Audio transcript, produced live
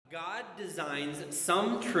God designs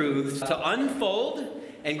some truths to unfold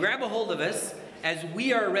and grab a hold of us as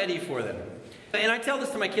we are ready for them. And I tell this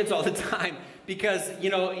to my kids all the time because,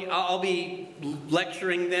 I'll be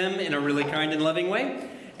lecturing them in a really kind and loving way.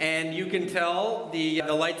 And you can tell the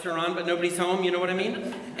lights are on, but nobody's home, you know what I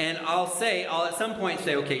mean? And I'll at some point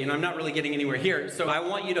say, okay, I'm not really getting anywhere here. So I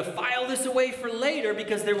want you to file this away for later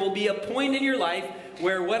because there will be a point in your life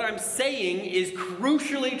where what I'm saying is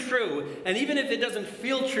crucially true. And even if it doesn't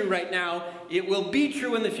feel true right now, it will be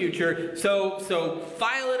true in the future. So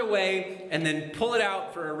file it away and then pull it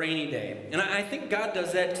out for a rainy day. And I think God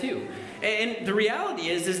does that too. And the reality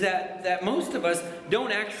is that most of us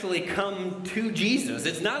don't actually come to Jesus.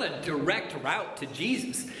 It's not a direct route to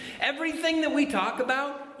Jesus. Everything that we talk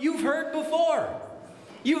about, you've heard before.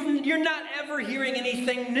 You're not ever hearing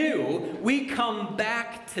anything new. We come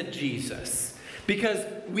back to Jesus. Because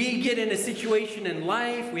we get in a situation in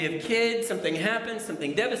life, we have kids, something happens,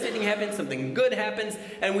 something devastating happens, something good happens,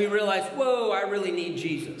 and we realize, whoa, I really need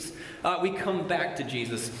Jesus. We come back to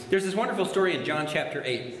Jesus. There's this wonderful story in John chapter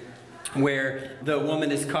 8 where the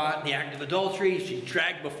woman is caught in the act of adultery. She's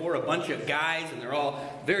dragged before a bunch of guys, and they're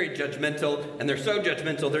all very judgmental, and they're so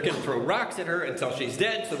judgmental they're going to throw rocks at her until she's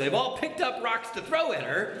dead, so they've all picked up rocks to throw at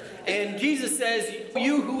her, and Jesus says,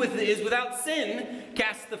 you who is without sin,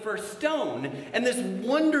 cast the first stone. And this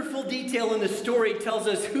wonderful detail in the story tells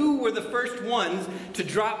us who were the first ones to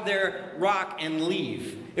drop their rock and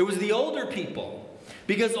leave. It was the older people.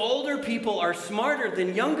 Because older people are smarter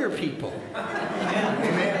than younger people.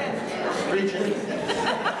 Amen.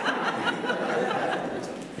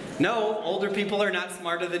 No, older people are not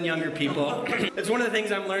smarter than younger people. It's one of the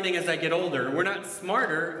things I'm learning as I get older. We're not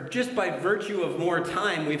smarter just by virtue of more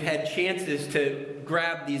time. We've had chances to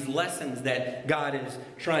grab these lessons that God is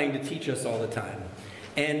trying to teach us all the time.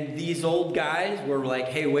 And these old guys were like,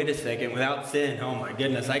 hey, wait a second, without sin, oh my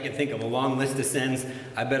goodness, I can think of a long list of sins.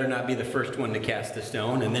 I better not be the first one to cast a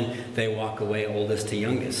stone. And then they walk away oldest to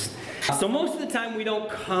youngest. So most of the time we don't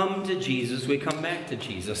come to Jesus, we come back to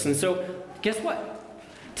Jesus. And so guess what?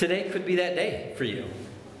 Today could be that day for you.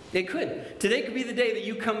 It could. Today could be the day that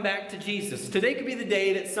you come back to Jesus. Today could be the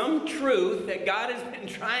day that some truth that God has been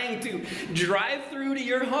trying to drive through to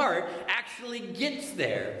your heart actually gets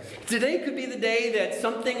there. Today could be the day that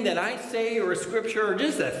something that I say or a scripture or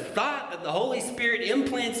just a thought that the Holy Spirit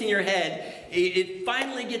implants in your head, it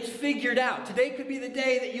finally gets figured out. Today could be the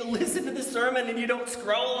day that you listen to the sermon and you don't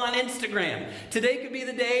scroll on Instagram. Today could be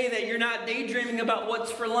the day that you're not daydreaming about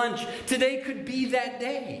what's for lunch. Today could be that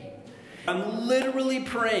day. I'm literally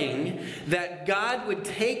praying that God would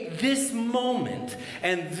take this moment,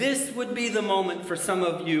 and this would be the moment for some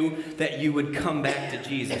of you that you would come back to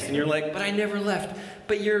Jesus. And you're like, but I never left.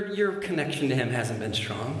 But your connection to Him hasn't been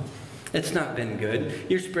strong. It's not been good.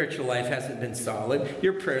 Your spiritual life hasn't been solid.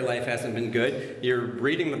 Your prayer life hasn't been good. Your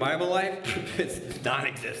reading the Bible life, it's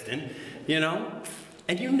non-existent,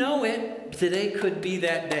 And you know it. Today could be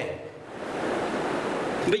that day.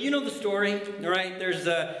 But you know the story, right? There's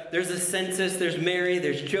a census, there's Mary,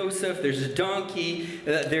 there's Joseph, there's a donkey,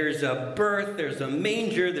 there's a birth, there's a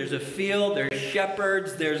manger, there's a field, there's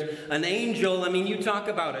shepherds, there's an angel. I mean, you talk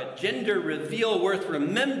about a gender reveal worth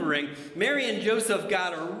remembering. Mary and Joseph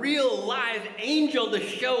got a real live angel to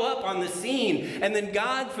show up on the scene. And then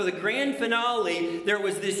God, for the grand finale, there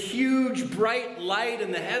was this huge bright light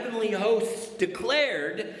and the heavenly hosts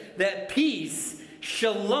declared that peace,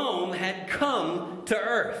 Shalom, had come to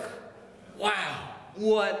earth. Wow,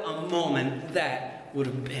 what a moment that would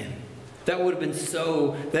have been. That would have been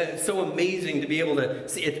so amazing to be able to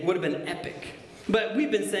see. It would have been epic. But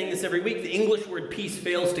we've been saying this every week. The English word peace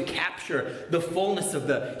fails to capture the fullness of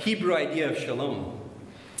the Hebrew idea of shalom.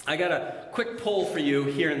 I got a quick poll for you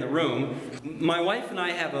here in the room. My wife and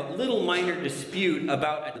I have a little minor dispute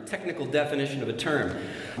about a technical definition of a term.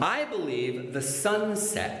 I believe the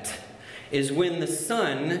sunset is when the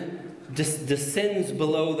sun descends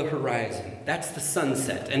below the horizon. That's the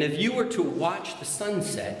sunset. And if you were to watch the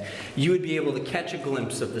sunset, you would be able to catch a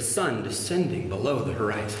glimpse of the sun descending below the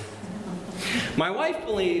horizon. My wife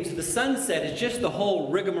believes the sunset is just the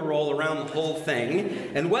whole rigmarole around the whole thing,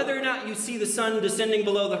 and whether or not you see the sun descending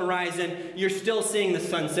below the horizon, you're still seeing the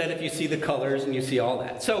sunset if you see the colors and you see all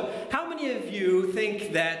that. So how many of you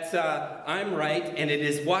think that I'm right and it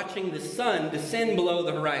is watching the sun descend below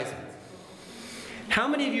the horizon? How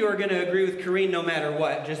many of you are going to agree with Corrine no matter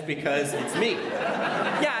what, just because it's me?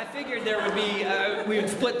 Yeah, I figured there would be, we would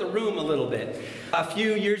split the room a little bit. A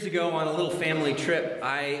few years ago on a little family trip,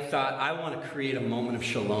 I thought, I want to create a moment of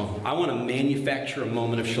shalom. I want to manufacture a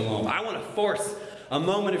moment of shalom. I want to force a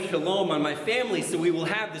moment of shalom on my family so we will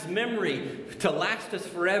have this memory to last us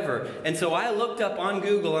forever. And so I looked up on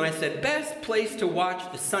Google and I said, best place to watch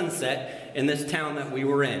the sunset in this town that we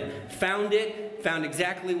were in. Found it. Found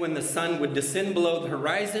exactly when the sun would descend below the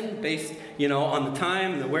horizon based, on the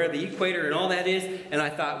time, where the equator and all that is. And I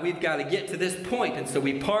thought, we've got to get to this point. And so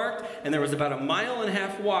we parked, and there was about a 1.5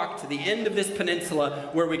 mile walk to the end of this peninsula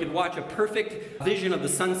where we could watch a perfect vision of the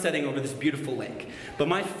sun setting over this beautiful lake. But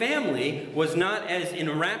my family was not as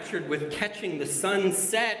enraptured with catching the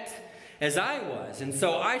sunset as I was. And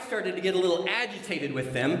so I started to get a little agitated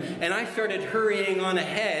with them, and I started hurrying on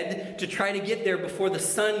ahead to try to get there before the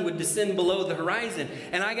sun would descend below the horizon.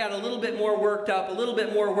 And I got a little bit more worked up,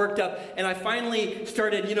 and I finally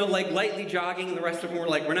started, lightly jogging, and the rest of them were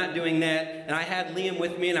like, we're not doing that. And I had Liam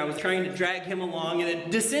with me, and I was trying to drag him along, and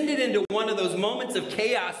it descended into one of those moments of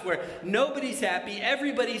chaos where nobody's happy,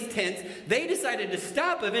 everybody's tense. They decided to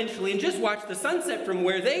stop eventually and just watch the sunset from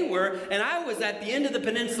where they were, and I was at the end of the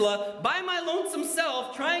peninsula by my lonesome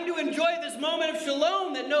self, trying to enjoy this moment of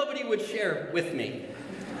shalom that nobody would share with me.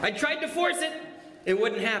 I tried to force it. It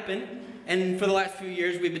wouldn't happen. And for the last few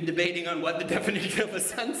years, we've been debating on what the definition of a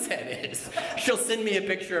sunset is. She'll send me a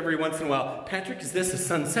picture every once in a while. Patrick, is this a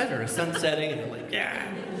sunset or a sunsetting? And I'm like,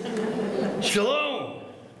 yeah. Shalom.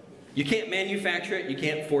 You can't manufacture it. You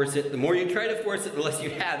can't force it. The more you try to force it, the less you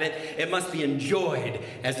have it. It must be enjoyed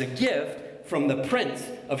as a gift from the Prince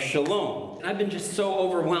of Shalom. And I've been just so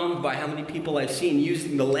overwhelmed by how many people I've seen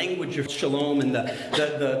using the language of Shalom and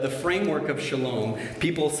the framework of Shalom.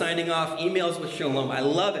 People signing off emails with Shalom. I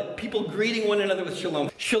love it. People greeting one another with Shalom.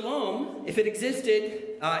 Shalom, if it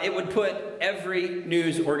existed, it would put every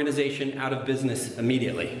news organization out of business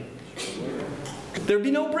immediately. There'd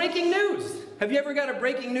be no breaking news. Have you ever got a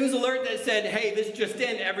breaking news alert that said, hey, this just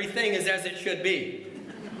in, everything is as it should be?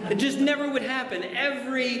 It just never would happen.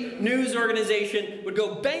 Every news organization would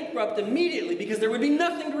go bankrupt immediately because there would be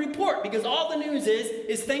nothing to report, because all the news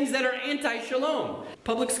is things that are anti-shalom.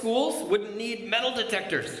 Public schools wouldn't need metal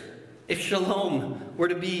detectors if shalom were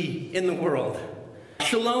to be in the world.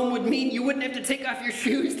 Shalom would mean you wouldn't have to take off your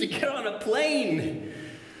shoes to get on a plane.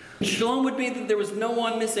 Shalom would mean that there was no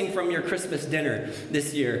one missing from your Christmas dinner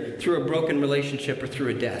this year through a broken relationship or through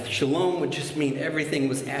a death. Shalom would just mean everything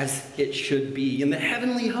was as it should be. And the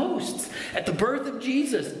heavenly hosts at the birth of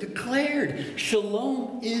Jesus declared,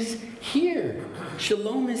 Shalom is here.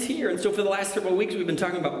 Shalom is here. And so for the last several weeks, we've been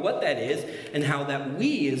talking about what that is and how that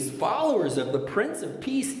we, as followers of the Prince of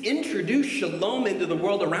Peace, introduce Shalom into the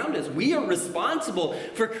world around us. We are responsible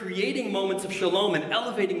for creating moments of Shalom and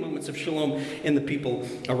elevating moments of Shalom in the people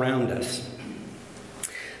around us.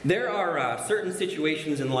 There are certain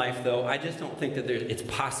situations in life, though, I just don't think that it's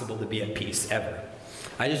possible to be at peace, ever.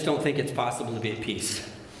 I just don't think it's possible to be at peace.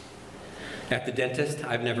 At the dentist,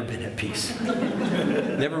 I've never been at peace.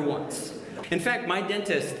 Never once. In fact, my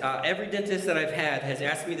dentist, every dentist that I've had has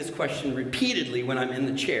asked me this question repeatedly when I'm in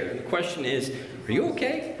the chair. And the question is, are you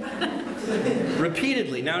okay?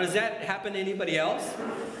 Repeatedly. Now, does that happen to anybody else?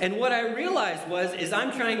 And what I realized is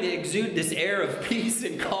I'm trying to exude this air of peace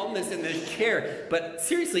and calmness in this chair. But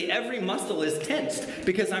seriously, every muscle is tensed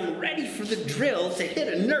because I'm ready for the drill to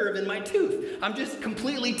hit a nerve in my tooth. I'm just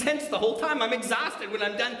completely tense the whole time. I'm exhausted when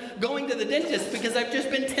I'm done going to the dentist because I've just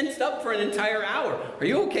been tensed up for an entire hour. Are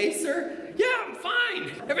you okay, sir? Yeah, I'm fine.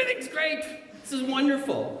 Everything's great. This is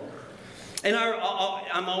wonderful. And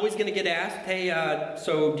I'm always going to get asked, hey,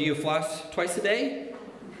 so do you floss twice a day?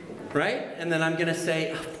 Right? And then I'm going to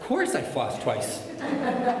say, of course I floss twice.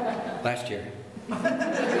 Last year.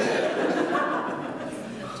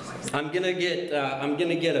 I'm going to get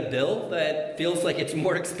a bill that feels like it's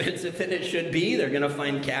more expensive than it should be. They're going to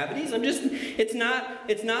find cavities. It's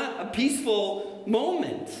not a peaceful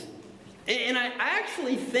moment. And I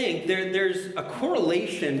actually think there's a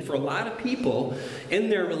correlation for a lot of people in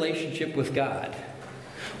their relationship with God,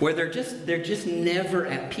 where they're just never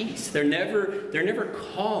at peace. They're never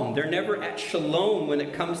calm. They're never at shalom when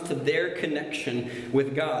it comes to their connection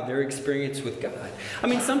with God, their experience with God. I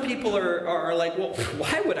mean, some people are like, well,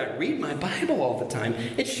 why would I read my Bible all the time?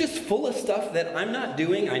 It's just full of stuff that I'm not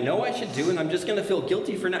doing, I know I should do, and I'm just going to feel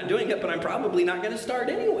guilty for not doing it, but I'm probably not going to start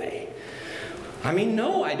anyway. I mean,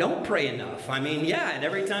 no, I don't pray enough. I mean, yeah, and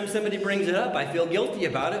every time somebody brings it up, I feel guilty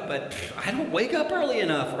about it, but I don't wake up early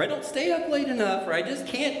enough, or I don't stay up late enough, or I just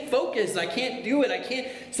can't focus, I can't do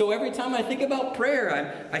it, So every time I think about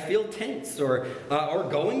prayer, I feel tense, or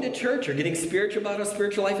going to church, or getting spiritual about a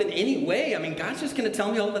spiritual life in any way. I mean, God's just going to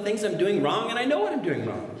tell me all the things I'm doing wrong, and I know what I'm doing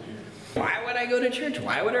wrong. Why would I go to church?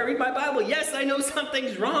 Why would I read my Bible? Yes, I know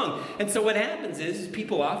something's wrong. And so what happens is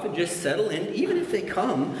people often just settle in, even if they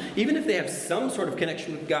come, even if they have some sort of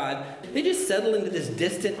connection with God, they just settle into this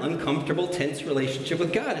distant, uncomfortable, tense relationship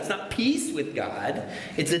with God. It's not peace with God.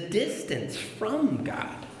 It's a distance from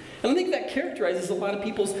God. And I think that characterizes a lot of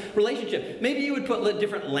people's relationship. Maybe you would put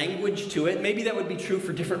different language to it. Maybe that would be true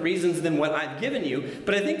for different reasons than what I've given you.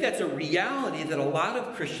 But I think that's a reality that a lot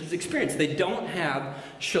of Christians experience. They don't have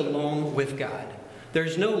shalom with God.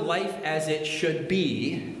 There's no life as it should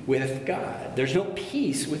be with God. There's no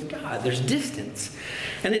peace with God. There's distance.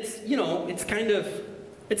 And it's kind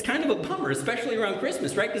of a bummer, especially around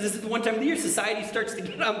Christmas, right? Because this is the one time of the year society starts to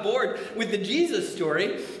get on board with the Jesus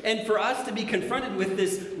story. And for us to be confronted with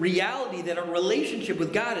this reality that a relationship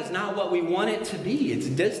with God is not what we want it to be. It's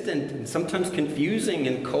distant and sometimes confusing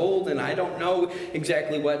and cold, and I don't know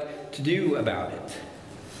exactly what to do about it.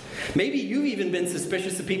 Maybe you've even been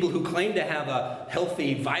suspicious of people who claim to have a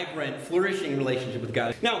healthy, vibrant, flourishing relationship with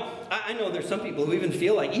God. Now, I know there's some people who even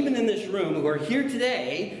feel like, even in this room, who are here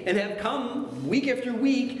today and have come week after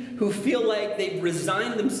week, who feel like they've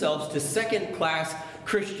resigned themselves to second-class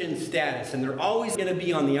Christian status, and they're always going to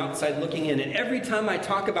be on the outside looking in. And every time I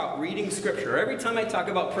talk about reading Scripture, or every time I talk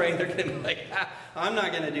about praying, they're going to be like, I'm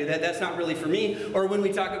not going to do that. That's not really for me. Or when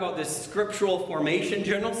we talk about this scriptural formation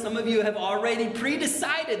journal, some of you have already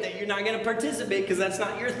pre-decided that you're not going to participate because that's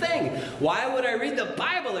not your thing. Why would I read the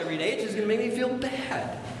Bible every day? It's just going to make me feel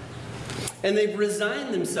bad. And they've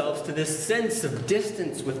resigned themselves to this sense of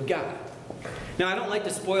distance with God. Now, I don't like to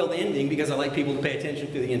spoil the ending because I like people to pay attention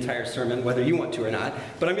through the entire sermon, whether you want to or not.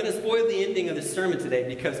 But I'm going to spoil the ending of the sermon today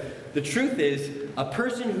because the truth is, a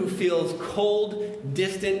person who feels cold,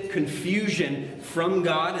 distant confusion from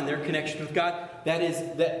God and their connection with God, that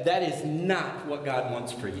is not what God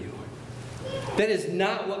wants for you. That is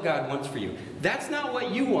not what God wants for you. That's not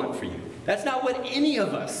what you want for you. That's not what any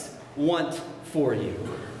of us want for you.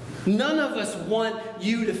 None of us want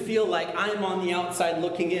you to feel like I'm on the outside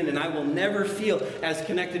looking in and I will never feel as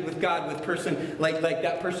connected with God with person like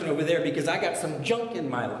that person over there because I got some junk in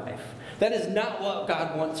my life. That is not what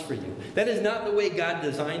God wants for you. That is not the way God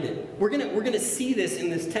designed it. We're gonna see this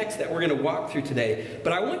in this text that we're going to walk through today.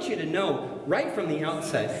 But I want you to know right from the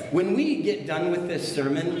outset, when we get done with this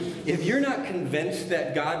sermon, if you're not convinced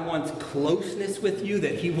that God wants closeness with you,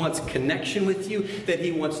 that He wants connection with you, that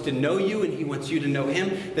He wants to know you and He wants you to know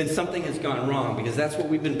Him, then something has gone wrong because that's what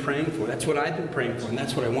we've been praying for. That's what I've been praying for, and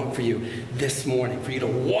that's what I want for you this morning, for you to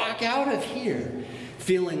walk out of here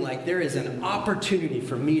feeling like there is an opportunity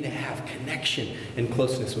for me to have connection and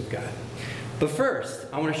closeness with God. But first,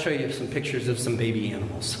 I want to show you some pictures of some baby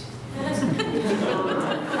animals.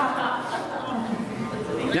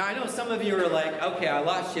 Now, I know some of you are like, okay, I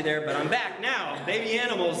lost you there, but I'm back now. Baby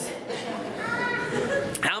animals.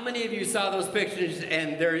 How many of you saw those pictures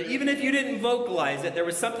and there, even if you didn't vocalize it, there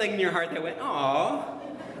was something in your heart that went,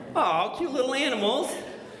 aw, cute little animals.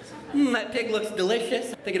 That pig looks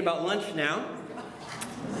delicious. I'm thinking about lunch now.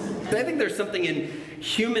 I think there's something in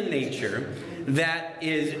human nature that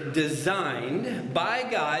is designed by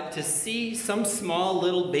God to see some small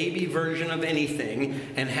little baby version of anything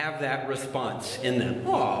and have that response in them.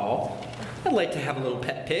 Oh, I'd like to have a little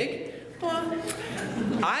pet pig.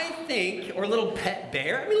 I think, or a little pet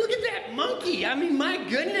bear. I mean, look at that monkey. I mean, my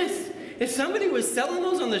goodness. If somebody was selling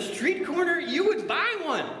those on the street corner, you would buy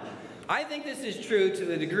one. I think this is true to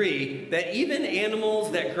the degree that even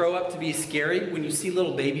animals that grow up to be scary, when you see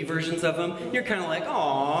little baby versions of them, you're kind of like,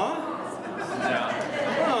 aw.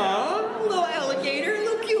 Aw, little alligator,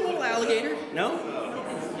 cute little alligator. No?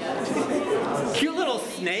 Cute little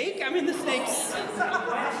snake? I mean, the snake's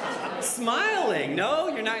smiling. No,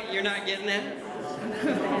 you're not getting that?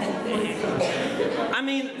 I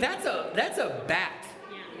mean, that's a bat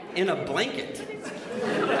in a blanket.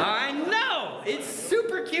 I know, it's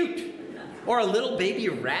super cute. Or a little baby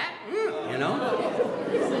rat, you know?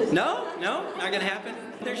 No, not gonna happen.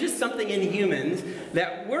 There's just something in humans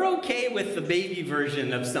that we're okay with the baby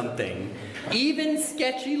version of something. Even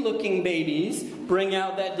sketchy looking babies bring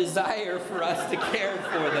out that desire for us to care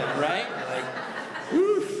for them, right? Like,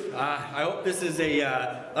 oof. I hope this is a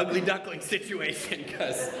ugly duckling situation,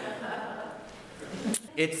 because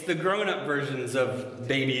it's the grown-up versions of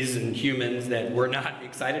babies and humans that we're not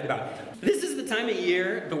excited about. This is the time of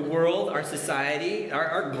year the world, our society,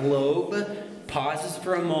 our globe pauses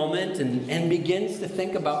for a moment and begins to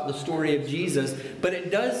think about the story of Jesus. But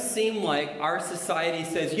it does seem like our society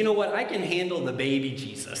says, you know what, I can handle the baby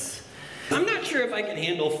Jesus. I'm not sure if I can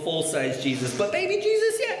handle full-size Jesus, but baby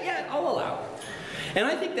Jesus, yeah, I'll allow it. And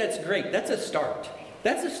I think that's great. That's a start.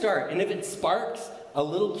 That's a start. And if it sparks a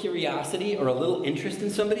little curiosity or a little interest in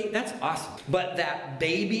somebody, that's awesome. But that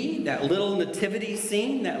baby, that little nativity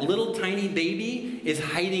scene, that little tiny baby is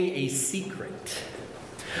hiding a secret.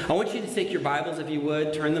 I want you to take your Bibles, if you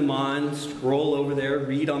would, turn them on, scroll over there,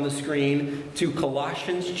 read on the screen to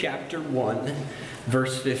Colossians chapter 1,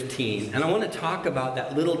 verse 15. And I want to talk about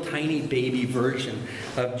that little tiny baby version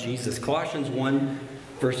of Jesus. Colossians 1,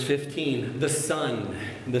 verse 15. The Son,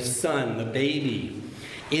 the baby,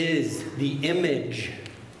 is the image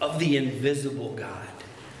of the invisible God.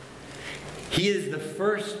 He is the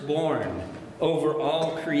firstborn over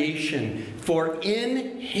all creation. For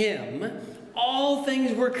in him all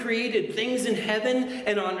things were created, things in heaven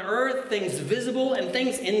and on earth, things visible and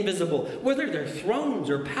things invisible. Whether they're thrones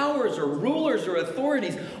or powers or rulers or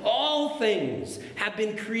authorities, all things have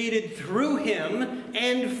been created through him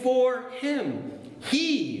and for him.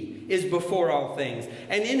 He is before all things,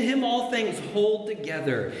 and in him all things hold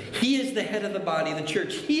together. He is the head of the body, the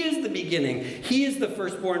church. He is the beginning. He is the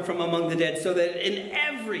firstborn from among the dead, so that in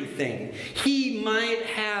everything he might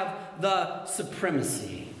have the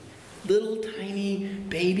supremacy. Little tiny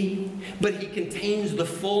baby, but he contains the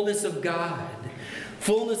fullness of God.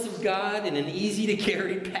 Fullness of God in an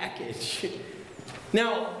easy-to-carry package.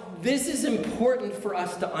 Now, this is important for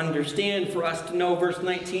us to understand, for us to know. Verse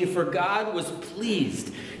 19, for God was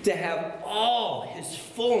pleased to have all his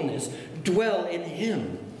fullness dwell in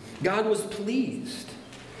him. God was pleased.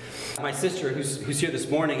 My sister, who's here this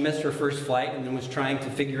morning, missed her first flight and then was trying to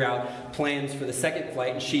figure out plans for the second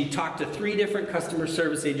flight. And she talked to 3 different customer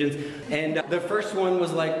service agents. And the first one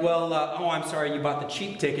was like, well, oh, I'm sorry, you bought the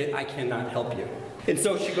cheap ticket. I cannot help you. And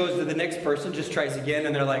so she goes to the next person, just tries again,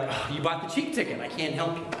 and they're like, oh, you bought the cheap ticket. I can't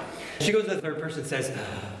help you. She goes to the third person and says,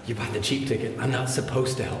 you bought the cheap ticket. I'm not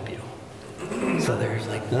supposed to help you. So they're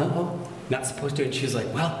like, no, not supposed to. And she's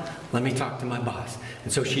like, well, let me talk to my boss.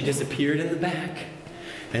 And so she disappeared in the back.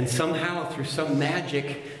 And somehow, through some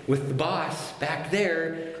magic with the boss back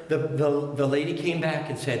there, the lady came back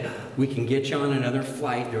and said, we can get you on another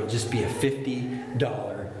flight. There will just be a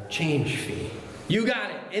 $50 change fee. You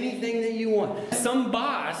got it. Anything that you want. Some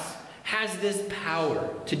boss has this power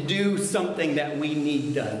to do something that we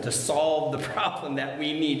need done, to solve the problem that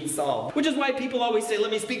we need solved. Which is why people always say,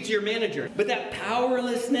 let me speak to your manager. But that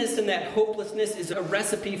powerlessness and that hopelessness is a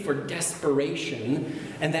recipe for desperation,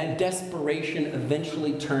 and that desperation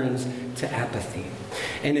eventually turns to apathy.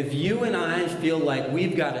 And if you and I feel like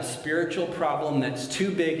we've got a spiritual problem that's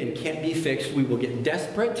too big and can't be fixed, we will get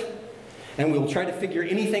desperate. And we'll try to figure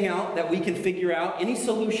anything out that we can figure out, any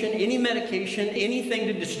solution, any medication, anything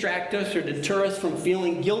to distract us or deter us from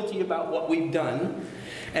feeling guilty about what we've done.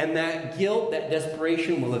 And that guilt, that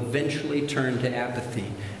desperation will eventually turn to apathy.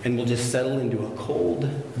 And we'll just settle into a cold,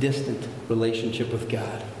 distant relationship with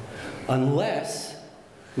God. Unless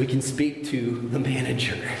we can speak to the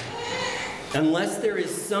manager. Unless there is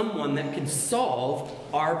someone that can solve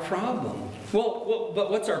our problem. Well,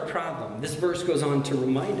 but what's our problem? This verse goes on to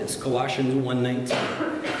remind us, Colossians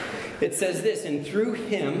 1:19. It says this, and through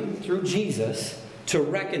him, through Jesus, to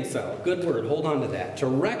reconcile, good word, hold on to that, to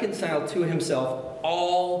reconcile to himself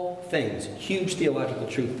all things, huge theological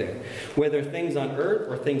truth there, whether things on earth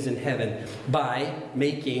or things in heaven, by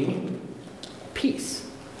making peace.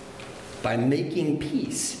 By making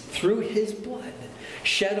peace through his blood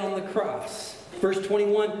shed on the cross. Verse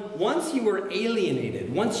 21, once you were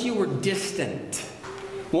alienated, once you were distant,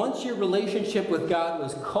 once your relationship with God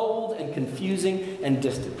was cold and confusing and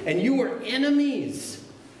distant, and you were enemies,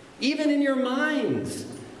 even in your minds.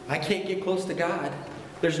 I can't get close to God.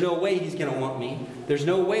 There's no way he's going to want me. There's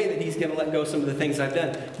no way that he's going to let go of some of the things I've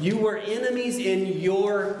done. You were enemies in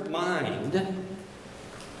your mind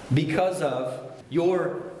because of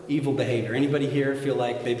your evil behavior. Anybody here feel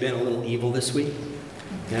like they've been a little evil this week?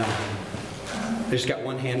 No. They just got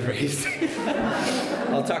one hand raised.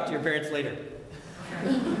 I'll talk to your parents later.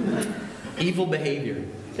 Evil behavior.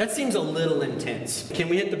 That seems a little intense. Can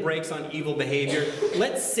we hit the brakes on evil behavior?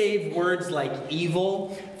 Let's save words like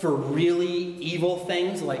evil for really evil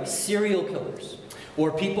things like serial killers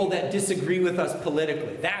or people that disagree with us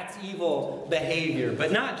politically. That's evil behavior,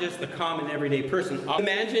 but not just the common everyday person.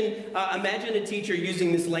 Imagine a teacher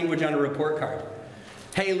using this language on a report card.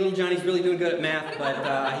 Hey, little Johnny's really doing good at math,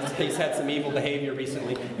 but he's had some evil behavior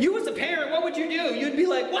recently. You as a parent, what would you do? You'd be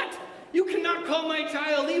like, what? You cannot call my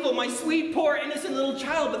child evil, my sweet, poor, innocent little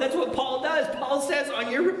child. But that's what Paul does. Paul says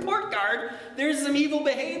on your report card, there's some evil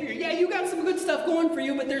behavior. Yeah, you got some good stuff going for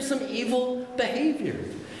you, but there's some evil behavior.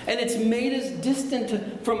 And it's made us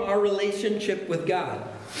distant from our relationship with God.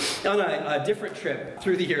 On a different trip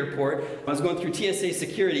through the airport, I was going through TSA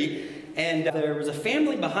security, and there was a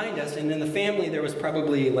family behind us, and in the family there was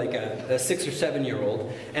probably like a 6 or 7 year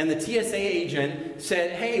old, and the TSA agent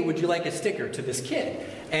said, hey, would you like a sticker to this kid?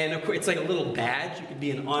 And of course, it's like a little badge. You could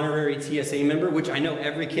be an honorary TSA member, which I know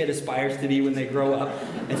every kid aspires to be when they grow up.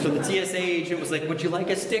 And so the TSA agent was like, would you like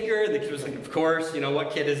a sticker? The kid was like, of course. You know,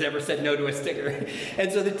 what kid has ever said no to a sticker?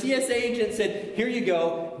 And so the TSA agent said, here you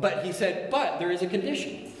go. But he said, but there is a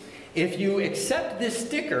condition. If you accept this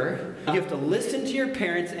sticker, you have to listen to your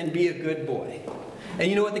parents and be a good boy. And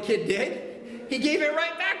you know what the kid did? He gave it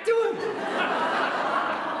right back to him.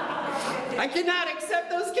 I cannot accept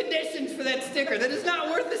those conditions for that sticker. That is not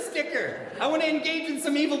worth a sticker. I want to engage in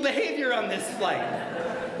some evil behavior on this flight.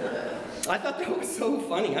 I thought that was so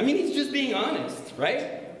funny. I mean, he's just being honest,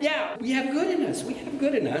 right? Yeah, we have good in us. We have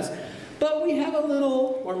good in us. But we have a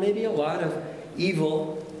little, or maybe a lot of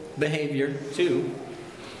evil behavior too.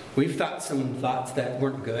 We've thought some thoughts that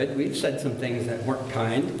weren't good. We've said some things that weren't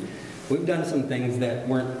kind. We've done some things that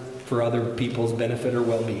weren't for other people's benefit or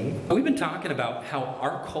well-being. We've been talking about how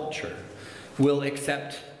our culture will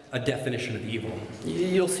accept a definition of evil.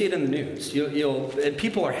 You'll see it in the news. And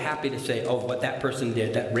people are happy to say, oh, what that person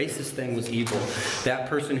did, that racist thing was evil. That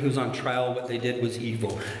person who's on trial, what they did was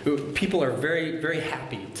evil. People are very, very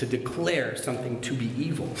happy to declare something to be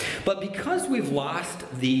evil. But because we've lost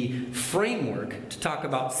the framework to talk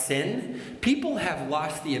about sin, people have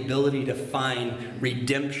lost the ability to find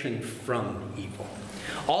redemption from evil.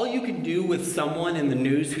 All you can do with someone in the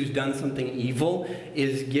news who's done something evil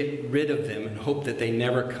is get rid of them and hope that they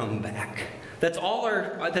never come back. That's all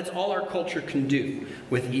our culture can do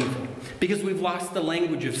with evil, because we've lost the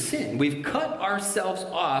language of sin. We've cut ourselves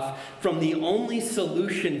off from the only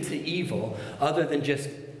solution to evil other than just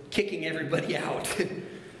kicking everybody out.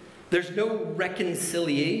 There's no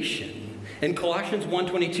reconciliation. And Colossians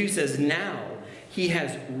 1:22 says, now he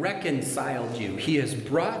has reconciled you. He has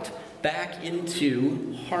brought back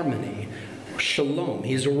into harmony, shalom.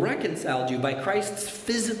 He's reconciled you by Christ's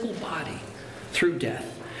physical body through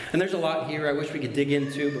death. And there's a lot here I wish we could dig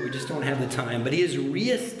into, but we just don't have the time. But he has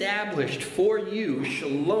reestablished for you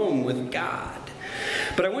shalom with God.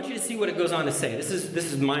 But I want you to see what it goes on to say. This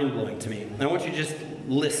is mind-blowing to me. And I want you to just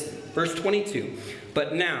listen. Verse 22.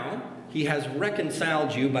 But now he has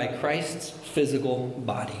reconciled you by Christ's physical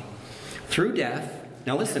body through death.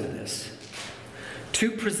 Now listen to this. To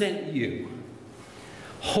present you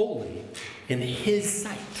holy in his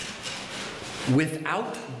sight,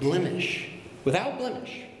 without blemish,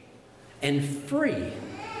 and free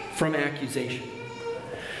from accusation.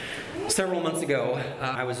 Several months ago,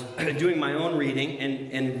 I was doing my own reading,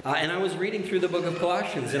 and I was reading through the book of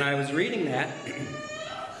Colossians, and I was reading that,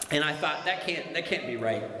 and I thought, that can't be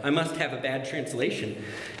right. I must have a bad translation,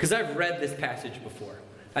 because I've read this passage before.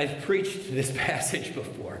 I've preached this passage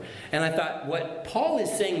before, and I thought, what Paul is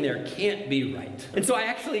saying there can't be right. And so I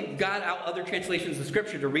actually got out other translations of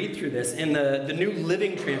Scripture to read through this, and the New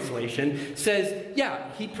Living Translation says,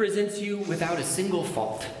 yeah, he presents you without a single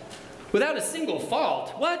fault. Without a single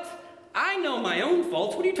fault? What? I know my own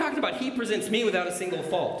faults. What are you talking about? He presents me without a single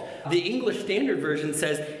fault. The English Standard Version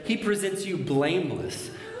says, he presents you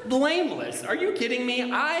blameless. Blameless. Are you kidding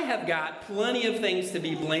me? I have got plenty of things to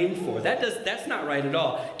be blamed for. That's not right at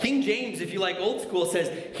all. King James, if you like old school,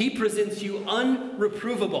 says, he presents you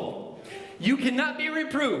unreprovable. You cannot be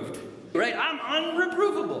reproved, right? I'm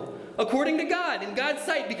unreprovable according to God, in God's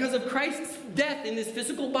sight, because of Christ's death in his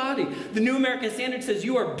physical body. The New American Standard says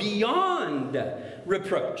you are beyond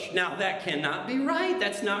reproach. Now, that cannot be right.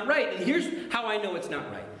 That's not right. And here's how I know it's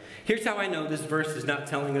not right. Here's how I know this verse is not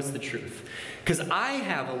telling us the truth. Because I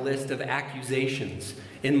have a list of accusations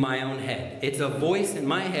in my own head. It's a voice in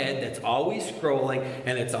my head that's always scrolling,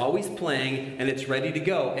 and it's always playing, and it's ready to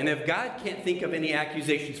go. And if God can't think of any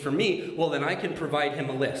accusations for me, well, then I can provide him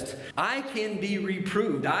a list. I can be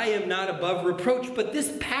reproved. I am not above reproach. But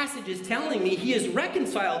this passage is telling me he has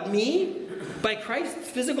reconciled me by Christ's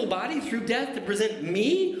physical body through death to present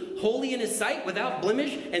me holy in his sight, without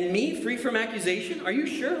blemish, and me free from accusation. Are you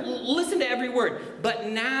sure? Listen to every word. But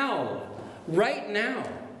now, right now,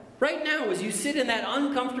 as you sit in that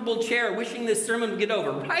uncomfortable chair wishing this sermon would get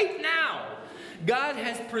over, right now, God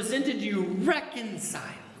has presented you reconciled.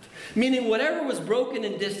 Meaning whatever was broken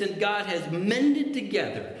and distant, God has mended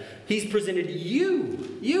together. He's presented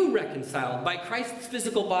you reconciled by Christ's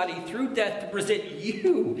physical body through death to present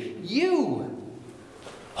you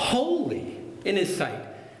holy in his sight,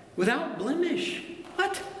 without blemish.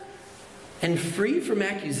 What? And free from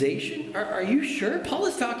accusation? Are you sure? Paul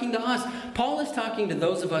is talking to us. Paul is talking to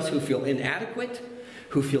those of us who feel inadequate,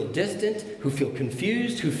 who feel distant, who feel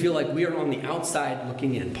confused, who feel like we are on the outside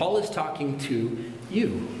looking in. Paul is talking to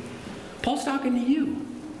you. Paul's talking to you.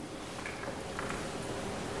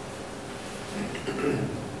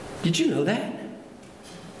 Did you know that?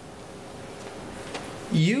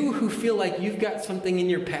 You who feel like you've got something in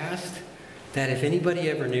your past that if anybody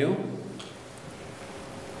ever knew,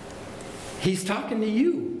 he's talking to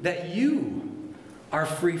you, that you are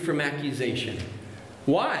free from accusation.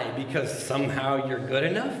 Why? Because somehow you're good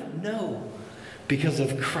enough? No. Because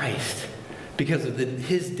of Christ. Because of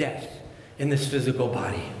his death in this physical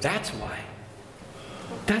body. That's why.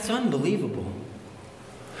 That's unbelievable.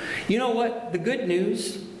 You know what? The good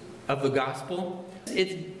news of the gospel,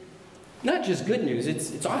 it's not just good news,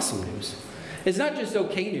 it's awesome news. It's not just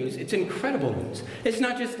okay news, it's incredible news. It's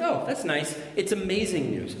not just, oh, that's nice, it's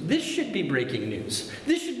amazing news. This should be breaking news.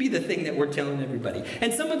 This should be the thing that we're telling everybody.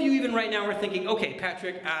 And some of you even right now are thinking, okay,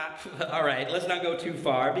 Patrick, all right, let's not go too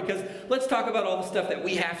far, because let's talk about all the stuff that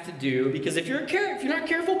we have to do, because if you're not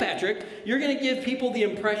careful, Patrick, you're going to give people the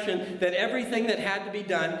impression that everything that had to be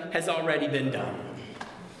done has already been done.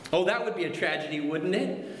 Oh, that would be a tragedy, wouldn't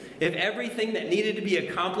it? If everything that needed to be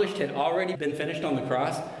accomplished had already been finished on the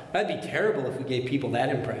cross, that'd be terrible if we gave people that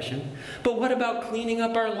impression. But what about cleaning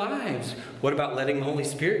up our lives? What about letting the Holy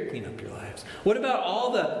Spirit clean up your lives? What about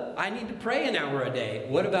all the, I need to pray an hour a day?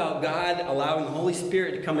 What about God allowing the Holy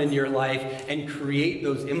Spirit to come into your life and create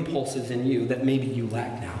those impulses in you that maybe you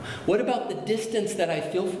lack now? What about the distance that I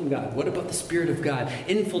feel from God? What about the Spirit of God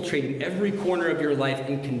infiltrating every corner of your life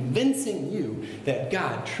and convincing you that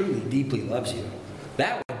God truly, deeply loves you?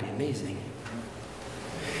 That would be amazing.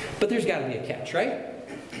 But there's got to be a catch, right?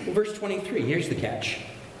 Well, verse 23, here's the catch.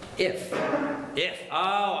 If.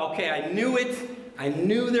 Oh, okay, I knew it. I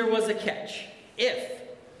knew there was a catch. If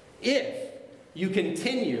you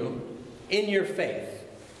continue in your faith.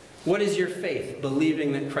 What is your faith?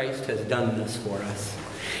 Believing that Christ has done this for us.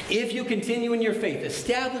 If you continue in your faith,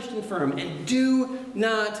 established and firm, and do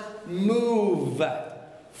not move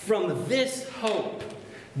from this hope.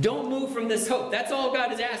 Don't move from this hope. That's all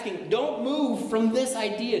God is asking. Don't move from this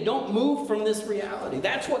idea. Don't move from this reality.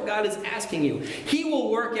 That's what God is asking you. He will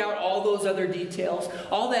work out all those other details,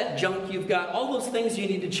 all that junk you've got, all those things you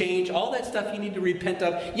need to change, all that stuff you need to repent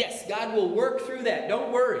of. Yes, God will work through that.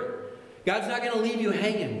 Don't worry. God's not going to leave you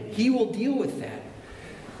hanging. He will deal with that.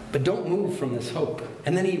 But don't move from this hope.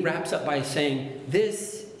 And then he wraps up by saying,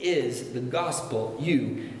 this is the gospel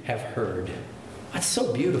you have heard. That's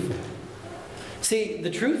so beautiful. See, the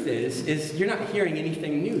truth is you're not hearing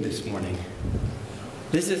anything new this morning.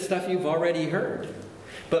 This is stuff you've already heard.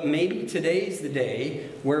 But maybe today's the day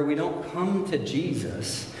where we don't come to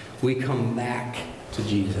Jesus, we come back to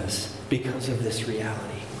Jesus because of this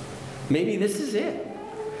reality. Maybe this is it.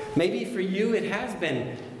 Maybe for you it has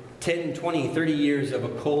been 10, 20, 30 years of a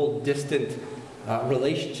cold, distant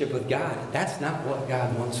relationship with God. That's not what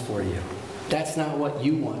God wants for you. That's not what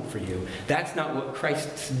you want for you. That's not what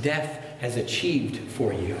Christ's death has achieved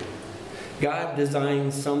for you. God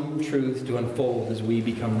designs some truths to unfold as we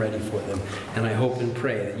become ready for them. And I hope and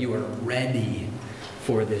pray that you are ready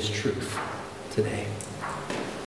for this truth today.